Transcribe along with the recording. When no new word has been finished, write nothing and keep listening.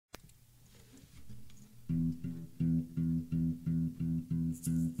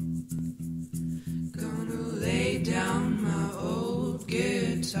Gonna lay down my old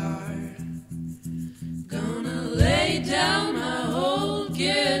guitar. Gonna lay down my old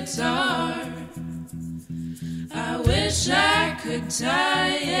guitar. I wish I could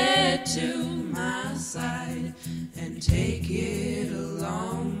tie it to my side and take it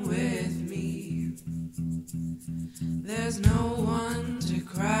along with me. There's no one to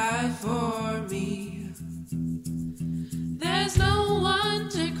cry for me. There's no one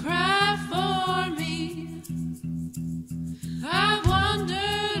to cry for me. I've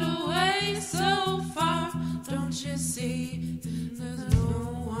wandered away so far, don't you see? There's no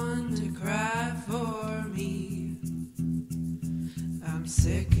one to cry for me. I'm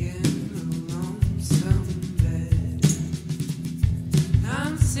sick in a lonesome bed.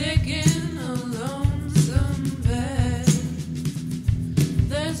 I'm sick in a lonesome bed.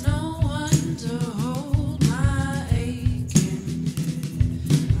 There's no one to hold my aching head.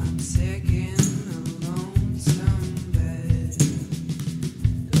 I'm sick in a lonesome bed.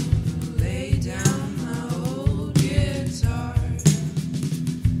 Gonna lay down my old guitar.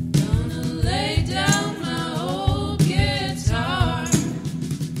 Gonna lay down my old guitar.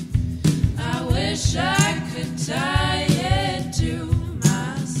 I wish I could tie it to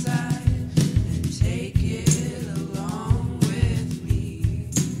my side and take it along with me.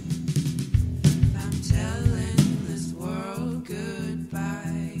 I'm telling this world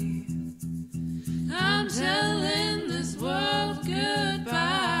goodbye. I'm telling this world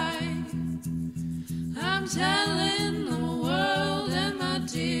goodbye. I'm telling the world and my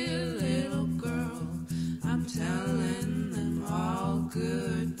dear